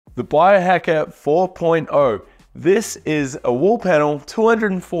The Biohacker 4.0. This is a wall panel,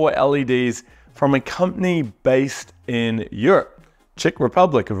 204 LEDs from a company based in Europe, Czech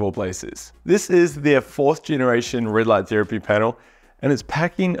Republic of all places. This is their 4th generation red light therapy panel, and it's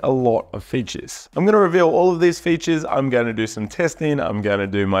packing a lot of features. I'm going to reveal all of these features. I'm going to do some testing. I'm going to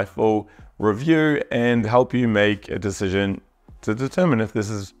do my full review and help you make a decision to determine if this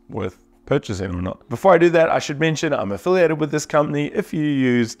is worth purchasing or not. Before I do that, I should mention I'm affiliated with this company. If you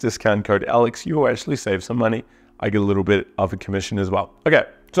use discount code Alex, you will actually save some money. I get a little bit of a commission as well. Okay,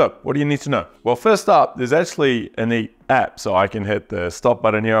 so what do you need to know? Well, first up, there's actually a neat app. So I can hit the stop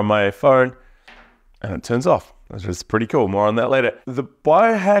button here on my phone and it turns off. That's just pretty cool. More on that later. The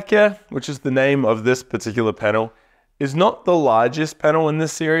Biohacker, which is the name of this particular panel, is not the largest panel in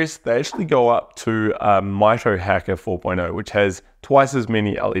this series. They actually go up to Mito Light 4.0, which has twice as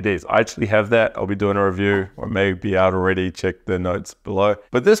many LEDs. I actually have that. I'll be doing a review, or may be out already. Check the notes below.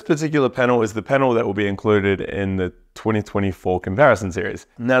 But this particular panel is the panel that will be included in the 2024 comparison series.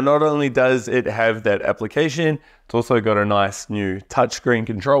 Now, not only does it have that application, it's also got a nice new touchscreen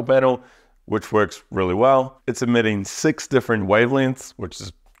control panel, which works really well. It's emitting 6 different wavelengths, which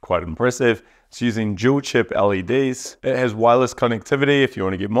is quite impressive. It's using dual chip LEDs. It has wireless connectivity if you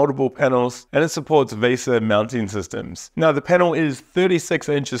want to get multiple panels, and it supports VESA mounting systems. Now the panel is 36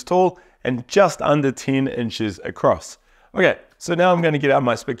 inches tall and just under 10 inches across. Okay, so now I'm going to get out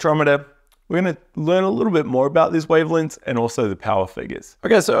my spectrometer. We're going to learn a little bit more about these wavelengths and also the power figures.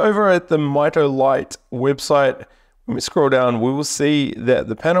 Okay, so over at the Mito Light website, when we scroll down, we will see that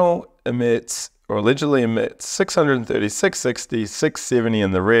the panel emits, or allegedly emits, 630, 660, 670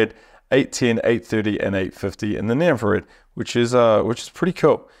 in the red, 810, 830, and 850 in the near infrared, which is pretty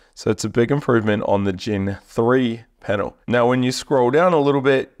cool. So it's a big improvement on the Gen 3 panel. Now, when you scroll down a little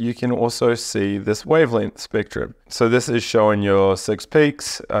bit, you can also see this wavelength spectrum. So this is showing your 6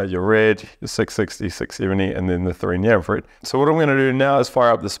 peaks, your red, your 660, 670, and then the 3 near infrared. So what I'm going to do now is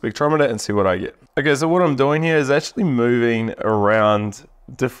fire up the spectrometer and see what I get. Okay, so what I'm doing here is actually moving around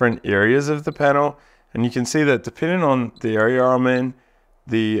different areas of the panel, and you can see that depending on the area I'm in,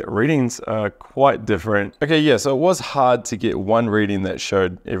 the readings are quite different. Okay, yeah, so it was hard to get one reading that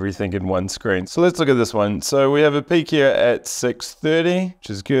showed everything in one screen. So let's look at this one. So we have a peak here at 630, which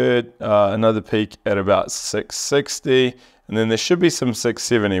is good. Another peak at about 660, and then there should be some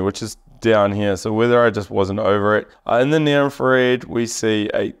 670, which is down here. So whether I just wasn't over it. In the near infrared, we see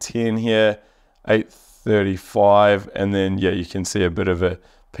 810 here, 835, and then yeah, you can see a bit of a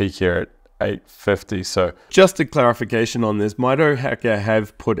peak here at 850. So just a clarification on this, Biohacker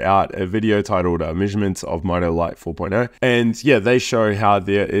have put out a video titled Measurements of Mito Light 4.0, and yeah, they show how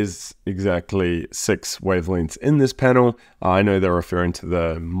there is exactly 6 wavelengths in this panel. I know they're referring to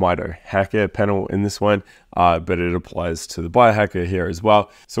the Biohacker panel in this one, but it applies to the Biohacker here as well.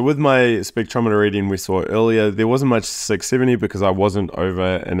 So with my spectrometer reading we saw earlier, there wasn't much 670 because I wasn't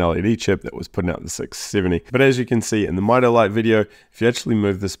over an LED chip that was putting out the 670. But as you can see in the Mito Light video, if you actually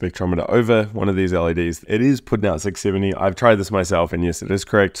move the spectrometer over one of these LEDs, it is putting out 670. I've tried this myself and yes, it is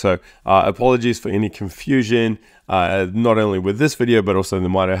correct. So apologies for any confusion, not only with this video, but also in the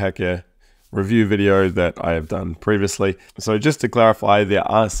Biohacker review video that I have done previously. So just to clarify, there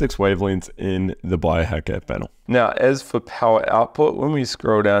are 6 wavelengths in the Biohacker panel. Now, as for power output, when we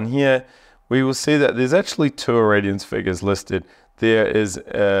scroll down here, we will see that there's actually 2 irradiance figures listed. There is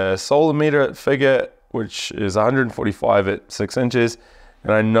a solar meter figure, which is 145 at 6 inches.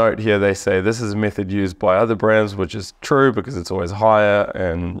 And I note here, they say this is a method used by other brands, which is true because it's always higher.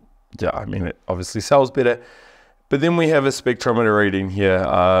 And yeah, I mean, it obviously sells better. But then we have a spectrometer reading here,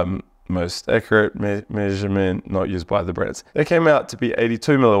 most accurate measurement not used by the brands. They came out to be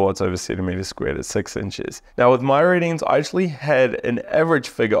 82 milliwatts over centimeter squared at 6 inches. Now with my readings, I actually had an average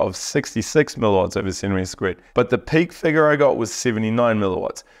figure of 66 milliwatts over centimeter squared, but the peak figure I got was 79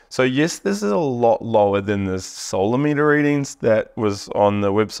 milliwatts. So yes, this is a lot lower than the solar meter readings that was on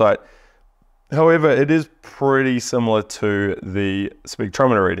the website. However, it is pretty similar to the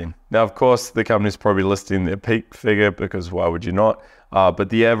spectrometer reading. Now, of course, the company's probably listing their peak figure because why would you not? But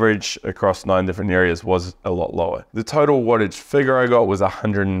the average across 9 different areas was a lot lower. The total wattage figure I got was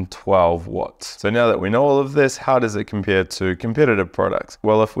 112 watts. So now that we know all of this, how does it compare to competitive products?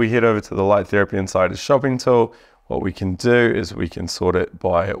 Well, if we head over to the Light Therapy Insider shopping tool, what we can do is we can sort it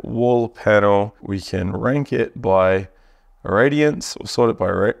by wall panel. We can rank it by irradiance, or sort it by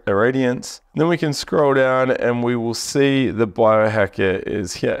irradiance. Then we can scroll down and we will see the Biohacker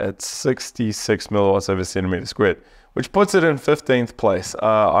is here at 66 milliwatts over centimeter squared, which puts it in 15th place.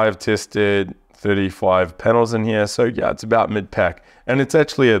 I've tested 35 panels in here. So yeah, it's about mid-pack. And it's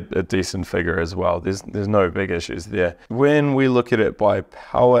actually a decent figure as well. There's no big issues there. When we look at it by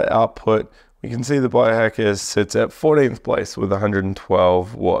power output, we can see the Biohacker sits at 14th place with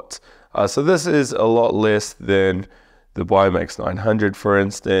 112 watts. So this is a lot less than the Biomax 900, for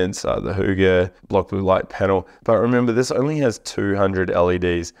instance, the Hooga block blue light panel. But remember, this only has 200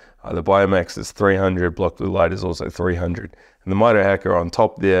 LEDs. The Biomax is 300, block blue light is also 300. And the Mitohacker on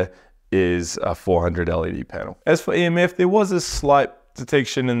top there is a 400 LED panel. As for EMF, there was a slight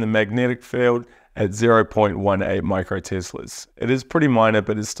detection in the magnetic field at 0.18 microteslas. It is pretty minor,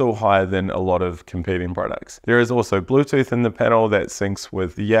 but it's still higher than a lot of competing products. There is also Bluetooth in the panel that syncs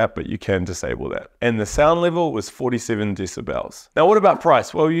with the app, but you can disable that. And the sound level was 47 decibels. Now, what about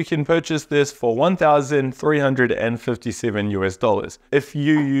price? Well, you can purchase this for $1,357 US. If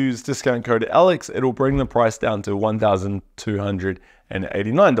you use discount code Alex, it'll bring the price down to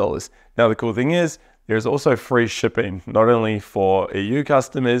 $1,289. Now, the cool thing is, there's also free shipping, not only for EU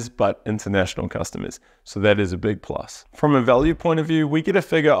customers, but international customers. So that is a big plus. From a value point of view, we get a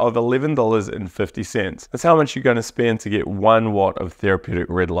figure of $11.50. That's how much you're going to spend to get 1 watt of therapeutic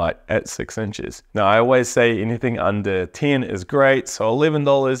red light at 6 inches. Now, I always say anything under 10 is great. So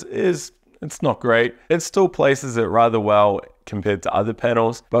 $11 it's not great. It still places it rather well compared to other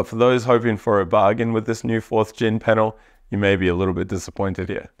panels. But for those hoping for a bargain with this new 4th gen panel, you may be a little bit disappointed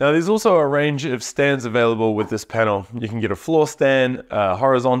here. Now, there's also a range of stands available with this panel. You can get a floor stand, a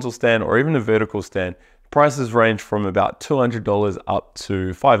horizontal stand, or even a vertical stand. Prices range from about $200 up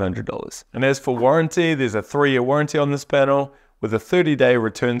to $500. And as for warranty, there's a 3-year warranty on this panel with a 30-day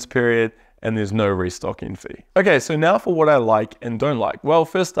returns period, and there's no restocking fee. Okay, so now for what I like and don't like. Well,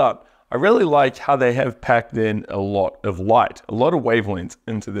 first up, I really like how they have packed in a lot of light, a lot of wavelengths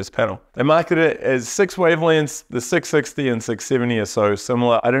into this panel. They market it as 6 wavelengths. The 660 and 670 are so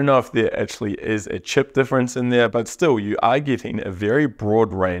similar. I don't know if there actually is a chip difference in there, but still you are getting a very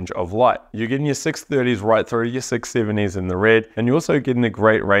broad range of light. You're getting your 630s right through to your 670s in the red, and you're also getting a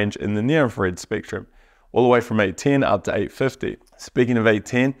great range in the near infrared spectrum, all the way from 810 up to 850. Speaking of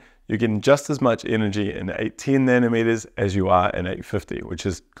 810, you're getting just as much energy in 810 nanometers as you are in 850, which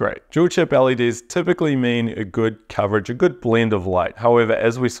is great. Dual chip LEDs typically mean a good coverage, a good blend of light. However,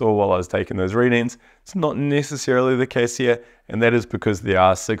 as we saw while I was taking those readings, it's not necessarily the case here, and that is because there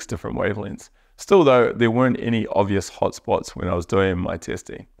are 6 different wavelengths. Still though, there weren't any obvious hotspots when I was doing my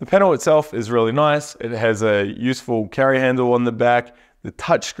testing. The panel itself is really nice. It has a useful carry handle on the back. The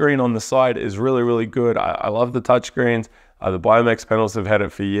touchscreen on the side is really good. I love the touchscreens. The Biomax panels have had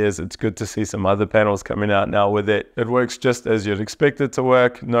it for years. It's good to see some other panels coming out now with it. It works just as you'd expect it to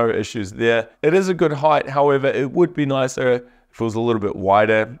work. No issues there. It is a good height. However, it would be nicer if it was a little bit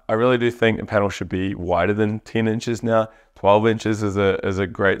wider. I really do think the panel should be wider than 10 inches now. 12 inches is a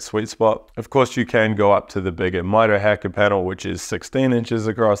great sweet spot. Of course, you can go up to the bigger Mitohacker panel, which is 16 inches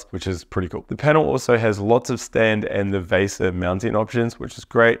across, which is pretty cool. The panel also has lots of stand and the VESA mounting options, which is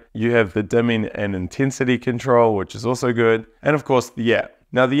great. You have the dimming and intensity control, which is also good. And of course, the app.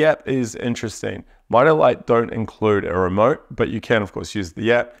 Now, the app is interesting. Mitolight don't include a remote, but you can of course use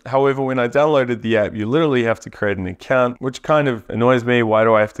the app. However, when I downloaded the app, you literally have to create an account, which kind of annoys me. Why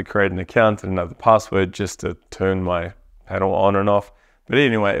do I have to create an account and another password just to turn my panel on and off? But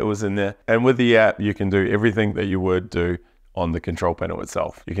anyway, it was in there. And with the app, you can do everything that you would do on the control panel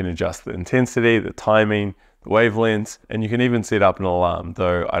itself. You can adjust the intensity, the timing, the wavelengths, and you can even set up an alarm,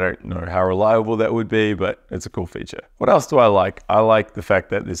 though I don't know how reliable that would be, but it's a cool feature. What else do I like? I like the fact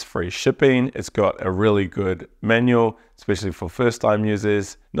that there's free shipping. It's got a really good manual, especially for first-time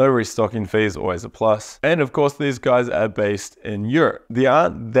users. No restocking fees, always a plus. And of course, these guys are based in Europe. There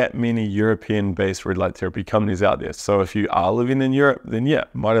aren't that many European-based red light therapy companies out there. So if you are living in Europe, then yeah,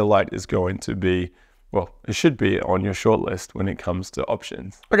 Mitolight is going to be, well, it should be on your shortlist when it comes to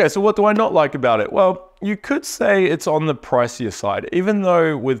options. Okay, so what do I not like about it? Well, you could say it's on the pricier side, even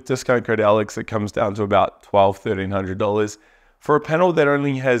though with discount code Alex, it comes down to about $1,200, $1,300. For a panel that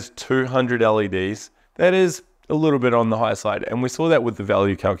only has 200 LEDs, that is a little bit on the high side. And we saw that with the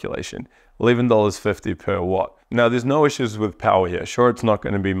value calculation, $11.50 per watt. Now, there's no issues with power here. Sure, it's not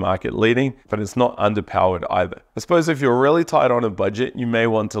going to be market leading, but it's not underpowered either. I suppose if you're really tight on a budget, you may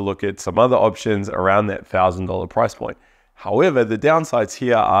want to look at some other options around that $1,000 price point. However, the downsides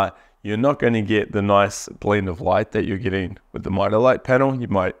here are you're not going to get the nice blend of light that you're getting with the Mito Light panel. You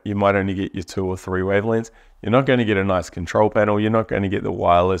might only get your 2 or 3 wavelengths. You're not going to get a nice control panel. You're not going to get the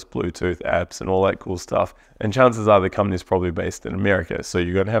wireless Bluetooth apps and all that cool stuff. And chances are the company's probably based in America. So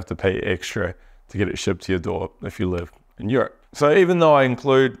you're going to have to pay extra to get it shipped to your door if you live in Europe. So even though I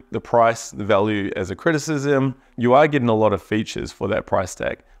include the price, the value as a criticism, you are getting a lot of features for that price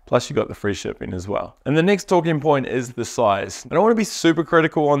tag. plus you got the free shipping as well. And the next talking point is the size. I don't want to be super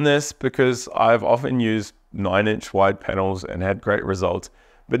critical on this because I've often used 9-inch wide panels and had great results.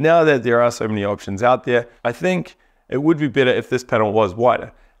 But now that there are so many options out there, I think it would be better if this panel was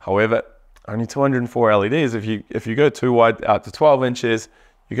wider. However, only 204 LEDs, if you go too wide out to 12 inches,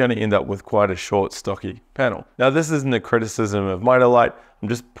 you're going to end up with quite a short, stocky panel. Now, this isn't a criticism of Mitolight. I'm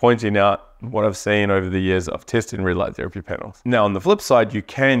just pointing out what I've seen over the years of testing red light therapy panels. Now, on the flip side, you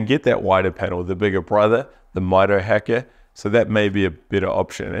can get that wider panel, the bigger brother, the Biohacker. So that may be a better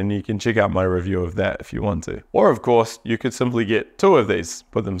option, and you can check out my review of that if you want to. Or of course, you could simply get 2 of these,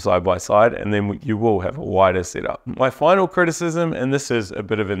 put them side by side, and then you will have a wider setup. My final criticism, and this is a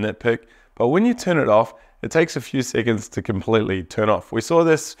bit of a nitpick, but when you turn it off, it takes a few seconds to completely turn off. We saw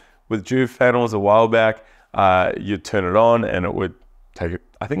this with Juve panels a while back. You'd turn it on and it would take,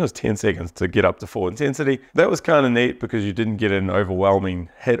 I think it was 10 seconds to get up to full intensity. That was kind of neat because you didn't get an overwhelming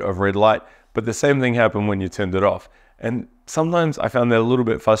hit of red light, but the same thing happened when you turned it off. And sometimes I found that a little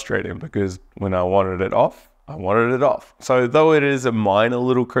bit frustrating because when I wanted it off, I wanted it off. So though it is a minor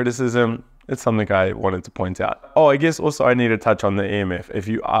little criticism, it's something I wanted to point out. Oh, I guess also I need to touch on the EMF. If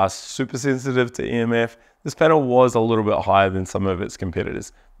you are super sensitive to EMF, this panel was a little bit higher than some of its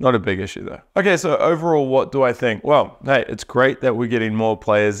competitors. Not a big issue though. Okay, so overall, what do I think? Well, hey, it's great that we're getting more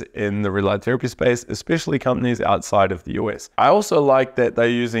players in the red light therapy space, especially companies outside of the US. I also like that they're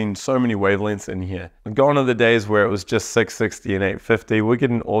using so many wavelengths in here. Gone are the days where it was just 660 and 850. We're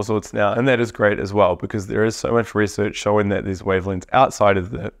getting all sorts now, and that is great as well because there is so much research showing that these wavelengths outside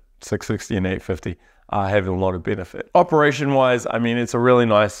of the 660 and 850 are having a lot of benefit. Operation wise, I mean, it's a really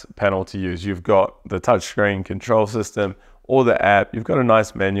nice panel to use. You've got the touchscreen control system or the app. You've got a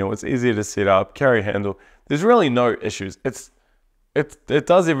nice manual. It's easy to set up, carry handle. There's really no issues. It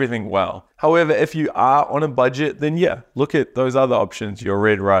does everything well. However, if you are on a budget, then yeah, look at those other options, your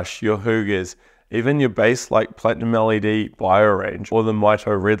Red Rush, your Fergus, even your base like Platinum LED Bio range or the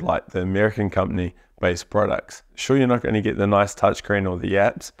Mito Red Light, the American company based products. Sure, you're not going to get the nice touchscreen or the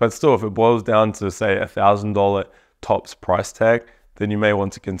apps, but still, if it boils down to say $1,000 tops price tag, then you may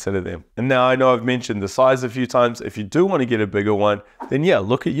want to consider them. And now I know I've mentioned the size a few times. If you do want to get a bigger one, then yeah,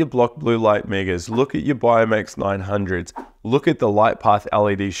 look at your Block Blue Light Megas, look at your Biomax 900s, look at the Light Path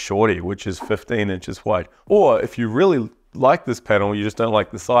LED Shorty, which is 15 inches wide. Or if you really like this panel, you just don't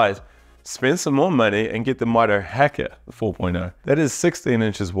like the size, spend some more money and get the Biohacker 4.0. That is 16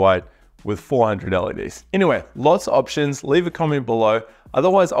 inches wide with 400 LEDs. Anyway, lots of options. Leave a comment below.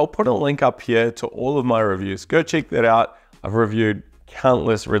 Otherwise, I'll put a link up here to all of my reviews. Go check that out. I've reviewed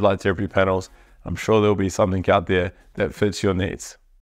countless red light therapy panels. I'm sure there'll be something out there that fits your needs.